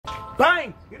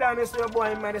down this your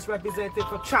boy Medz representative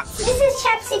for Chapcity. This is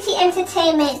Chapcity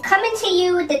Entertainment coming to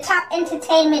you with the top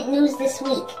entertainment news this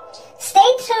week. Stay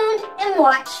tuned and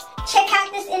watch. Check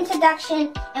out this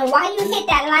introduction, and while you hit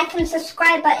that like and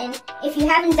subscribe button, if you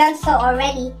haven't done so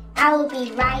already, I will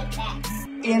be right back.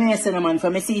 Yes, man,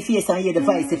 from me see face and hear the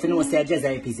voice if you know say just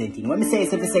representing. When me say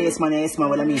yes, if you say yes man,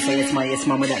 well I mean say yes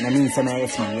man, but that I mean say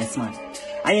yes man.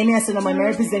 I am here, man,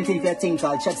 representing for a thing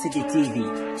called Chapcity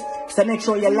TV. So make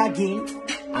sure you log in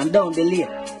and down the late,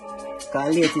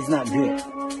 because late is not great.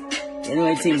 You know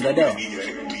what I think, go there.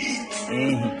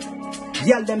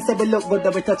 Y'all them say we look good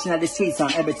that we touching at the streets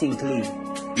and everything clean.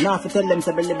 Now if you tell them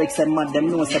say the lyrics say mad, them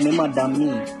know say me mad than me.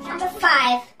 Number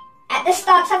 5. At the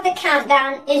start of the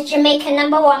countdown is Jamaica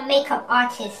 #1 makeup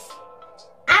artist.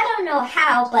 I don't know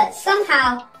how, but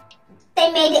somehow they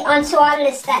made it onto our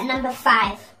list at number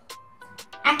 5.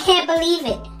 I can't believe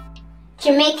it.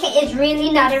 Jamaica is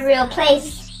really not a real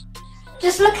place.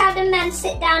 Just look how the man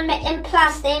sit down make them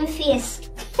plaster in face.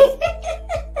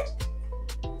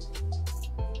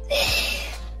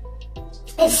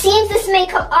 It seems this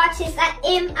makeup artist at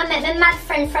him, I met my mad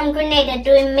friend from Grenada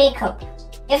doing makeup.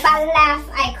 If I laugh,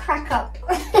 I crack up.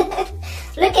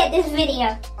 Look at this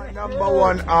video.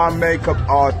 #1 makeup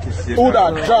artist. Who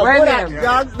that?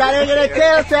 That ain't gonna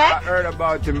tell, sir. I heard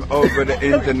about him over the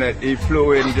internet. He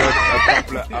flew in just a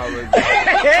couple of hours ago.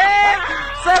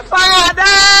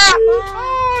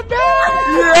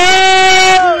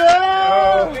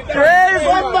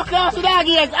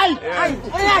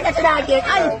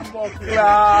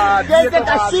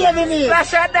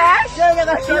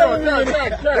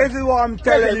 This is what I'm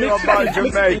telling you about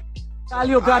Jamaica.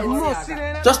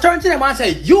 Just turn to them and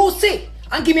say, you see,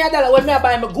 and give me $1 when I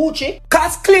buy my Gucci.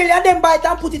 Cause clearly I didn't buy it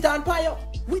and put it on fire.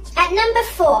 At number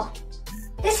 4,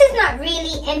 this is not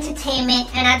really entertainment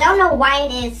and I don't know why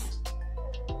it is.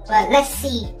 But let's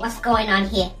see what's going on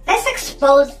here. Let's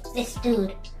expose this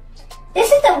dude. This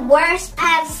is the worst I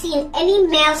have seen any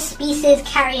male species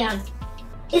carry on.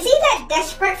 Is he that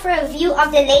desperate for a view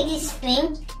of the lady's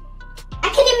thing? I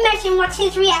can imagine what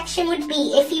his reaction would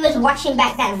be if he was watching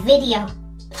back that video.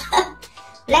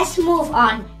 Let's move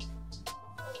on.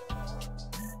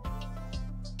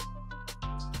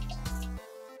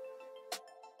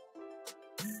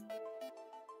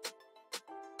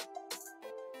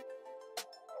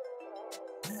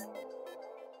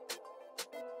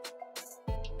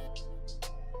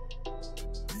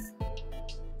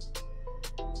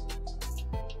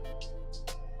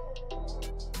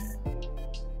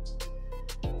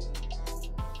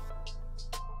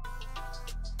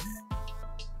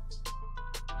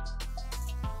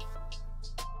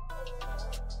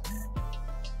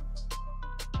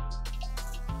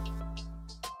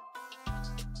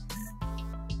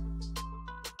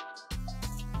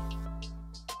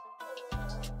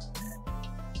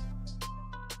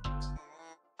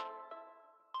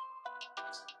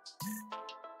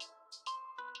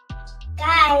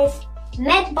 Guys,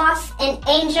 Medz and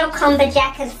Angel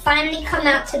Cumberjack has finally come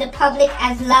out to the public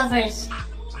as lovers.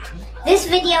 This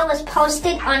video was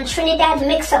posted on Trinidad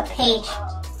Mix-Up page,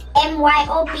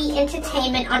 MYOB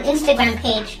Entertainment on Instagram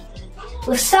page.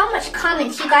 With so much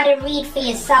comments, you gotta read for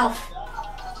yourself.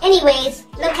 Anyways,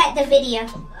 look at the video.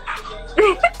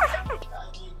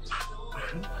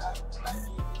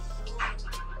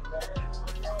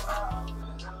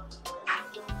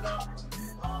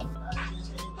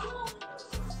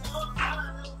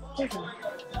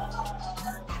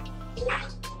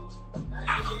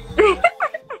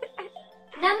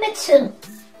 Number 2.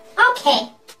 Okay,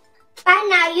 by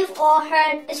now you've all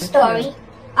heard the story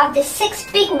of the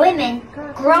 6 big women,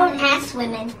 grown-ass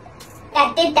women,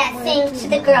 that did that thing to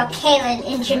the girl KAYLAN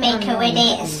in Jamaica where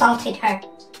they assaulted her.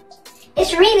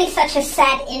 It's really such a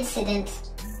sad incident.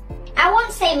 I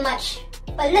won't say much,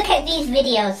 but look at these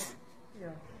videos.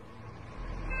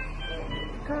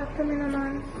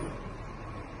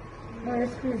 Why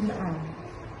squeeze my arm?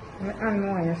 My arm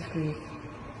why you squeeze?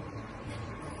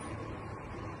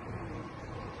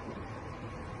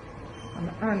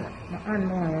 My arm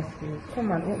why you squeeze?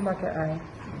 Come on, open back your eye.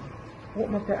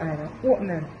 Open up your eye now. Open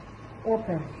them.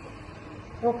 Open.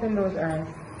 Open those eyes.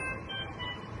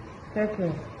 Take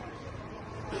it.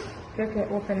 Take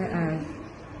it, open your eyes.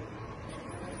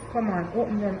 Come on,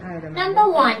 open them eyes. Number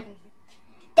 1.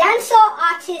 Dancehall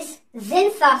artist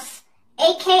ZINTHOS,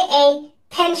 aka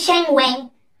Pesheng Weng.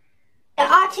 The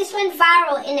artist went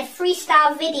viral in a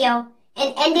freestyle video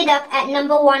and ended up at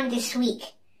number 1 this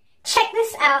week. Check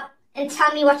this out and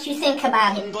tell me what you think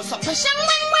about it. Pesheng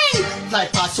Weng Weng. Fly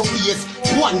past some years.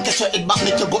 One catch your head back,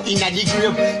 make you go in at the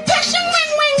grave. Pesheng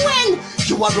Weng Weng Weng.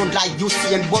 You are run like you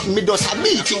see, but me does a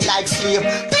beat it like slave.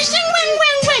 Pesheng Weng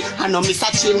Weng Weng. And know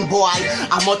Mr. Chin boy.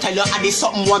 I'ma tell you how this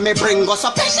something what me bring us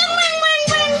up. Pesheng Weng Weng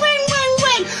Weng Weng Weng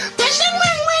Weng. Pesheng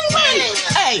Weng Weng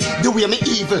Weng. Hey, the way me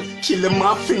evil, kill him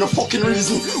off for no fucking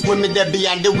reason. When me there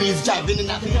behind the wheels driving in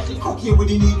a cocky with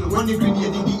the needle, run the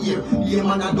grenade in the ear. Yeah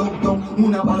man I dump dump,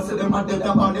 Muna ball say them a dead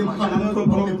about them can and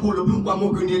come from me pull up. One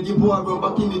more grenade, the boy run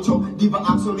back in the truck. Diva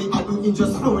ask me I do in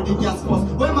just lower the gas cost.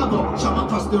 Where my go? Shama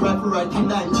cross the rifle right and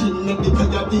that chin. Make the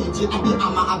tell your DJ and the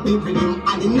hammer I be with him.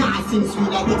 And the nice thing sweet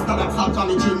like extra like salt on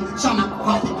the chin. Shama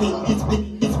quietly pain,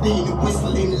 it's been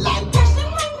whistling like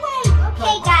Pesheng Weng Weng.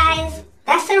 Okay guys,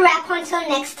 that's a wrap until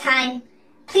next time.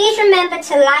 Please remember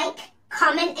to like,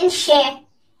 comment and share.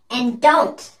 And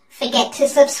don't forget to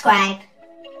subscribe.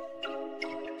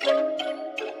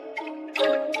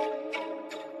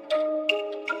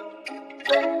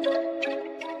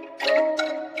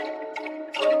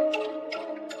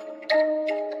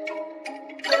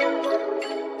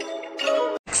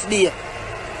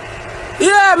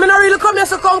 Yeah, me not really come here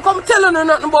so come telling you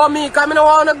nothing about me, cause me no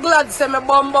wanna glad say me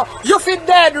bumbo. You feel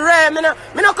dead, Ray. Me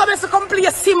no come here so come play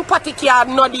sympathy card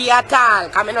noddy at all,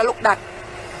 cause me no look that.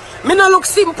 Me no look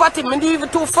sympathy, me do even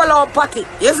too follow up party.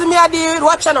 You see me I do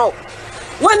watch you now.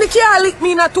 When the car licked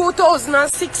me in a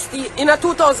 2016, in a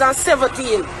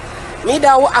 2017, me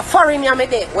da a foreigner me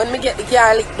there when me get the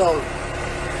car licked down.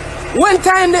 One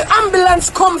time the ambulance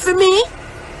come for me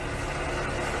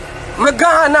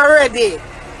gone already.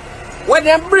 When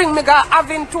they bring me to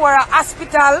Aventura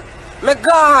Hospital, me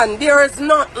gone. There is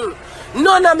nothing.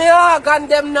 None of me organ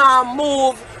them now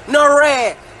move, no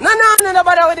rare. No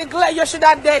bother with the glare. You should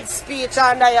have dead speech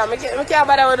and I am. I can't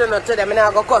bother with them to them.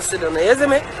 I go cuss to them. You see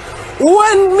me?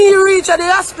 When me reach at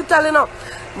the hospital, you know,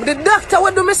 the doctor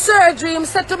would do me surgery. He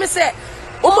said to me, say,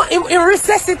 he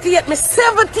resuscitate me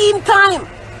 17 times.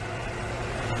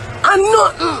 And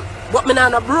nothing. But me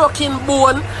not a broken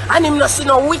bone and him not see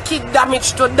no wicked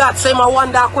damage to that. So I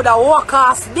wonder I could have walk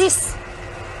past this.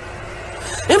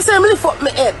 Him say him lift up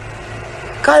my head.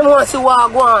 Cause him want to see what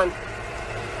I go on.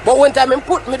 But one time him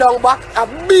put me down back, a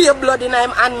beer blood in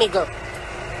him and me go.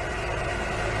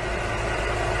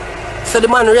 So the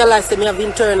man realized that me have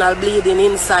internal bleeding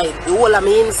inside. The whole of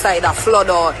me inside a flood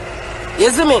out. You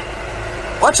see me?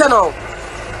 Watch you now.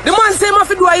 The man say I have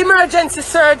to do an emergency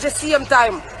surgery same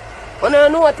time. When I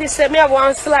notice me have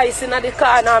one slice in the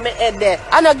corner of my head there.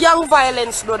 And a gang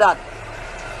violence do that.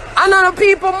 And the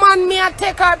people man me a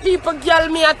take her, people girl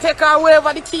me a take her,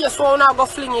 wherever the case one I go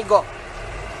fling it go.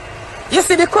 You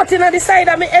see the cutting on the side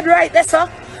of my head right there, sir?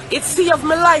 It saved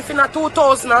my life in a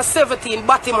 2017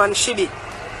 Batman Shibi.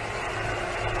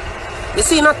 You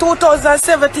see in a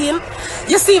 2017,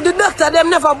 you see if the doctor them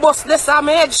never bust this on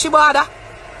my head shibada.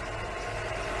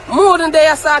 More than they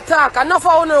start talk. Enough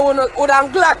of you would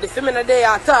have glad if me they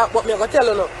talk, but me go tell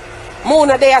you no. More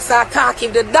than they start talk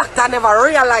if the doctor never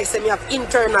realize me have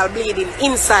internal bleeding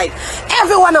inside.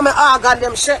 Every one of my organ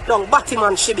them shut down,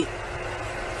 Batman Shibi.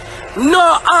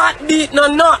 No heartbeat, no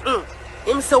nothing.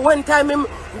 Him say one time him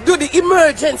do the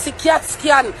emergency CAT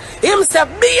scan. Him say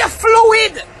be a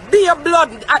fluid, be a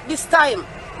blood at this time.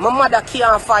 My mother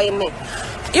can't find me.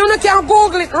 You can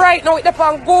Google it right now. It's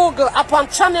upon Google, upon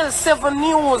Channel 7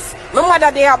 News. My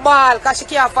mother there ball because she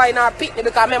can't find her picnic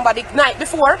because remember the night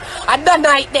before, and that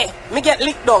night there, me get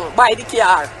licked down by the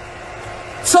car.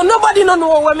 So nobody don't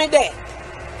know where me there.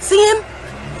 See him?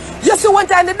 You see one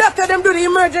time the doctor them do the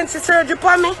emergency surgery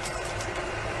for me.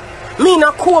 Me in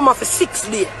a coma for 6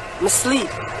 days. Me sleep.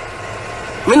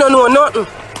 Me don't know nothing.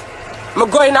 I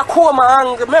go in a coma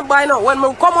and remember I know when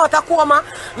I come out of coma,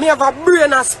 I have a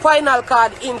brain and spinal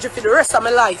cord injury for the rest of my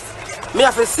life. I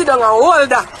have to sit down and hold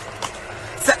that.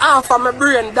 Say half of my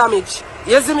brain damage.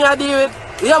 You see me I deal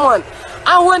with? Yeah man.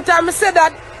 And one time I said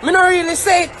that, I don't really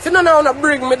say it, so no one to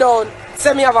bring me down.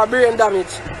 Say me have a brain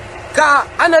damage. Because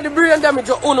I know the brain damage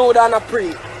you would have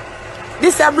pray.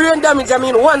 This is brain damage, I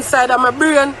mean one side of my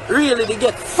brain really they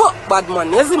get fucked bad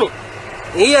man. You see me?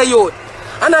 Yeah you.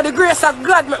 And at the grace of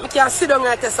God, I can sit down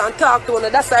like this and talk to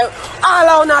one. That's why all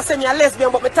I want to say me a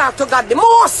lesbian, but I talk to God the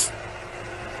most.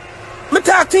 I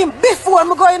talk to him before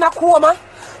I go in a coma.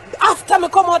 After I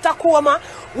come out of coma,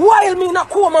 while me in a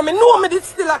coma, I know me did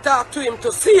still talk to him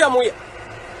to see him with.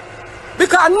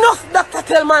 Because enough doctor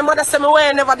tell my mother say me where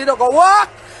I never did I go walk,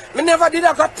 me never did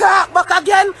I go talk back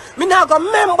again, me never go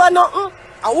remember nothing.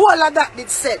 And all of that did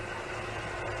said.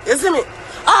 You see me?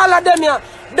 All of them here,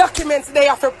 documents they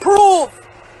have to prove.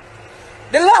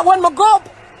 The last one I go up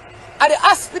at the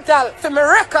hospital for my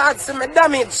records and my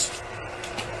damage.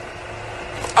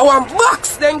 I want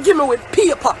box then give me with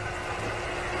paper.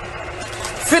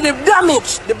 For the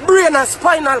damage, the brain and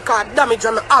spinal cord damage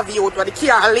on the avenue where the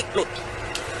car lick me.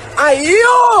 And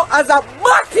you as a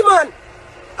Batman,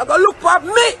 I go look for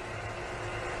me.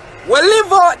 Will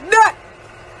live out that.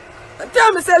 And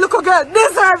tell me, say, look, a girl,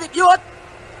 deserve it, youth.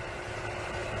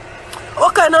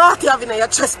 What kind of heart you have in your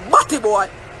chest, body boy?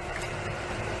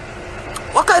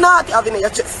 What kind of heart you have in your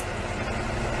chest?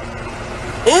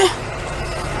 Eh?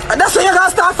 And that's when you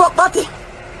gonna start fuck body.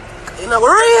 You know,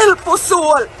 real for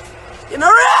soul. You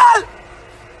know, real.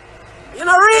 You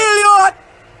know, real, youth.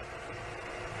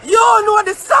 You know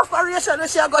the suffering that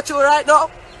she got you right now.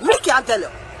 Me can't tell you.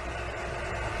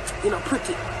 You know,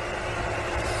 pretty.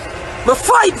 Me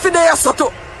fight for the so too.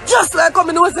 Just like how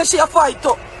me know say she a fight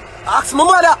too. Ask my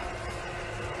mother.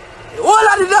 All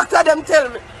of the doctor them tell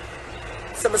me.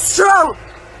 Say me strong.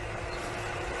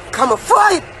 Come and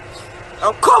fight.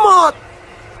 And come out.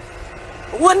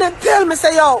 When they tell me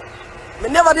say yo, me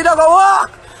never did go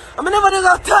walk. I me never did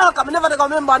go talk. I me never did go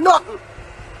remember nothing.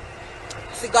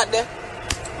 See got there?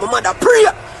 My mother pray.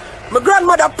 My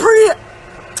grandmother pray.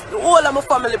 The whole of my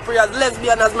family pray as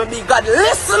lesbian as me be. God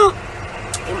listen.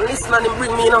 Him listen and him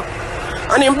bring me, you know.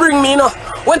 And him bring me, you know.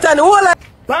 One time the whole of...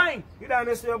 Bang! You don't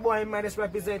miss your boy, man, is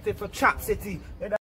representative for Chapcity.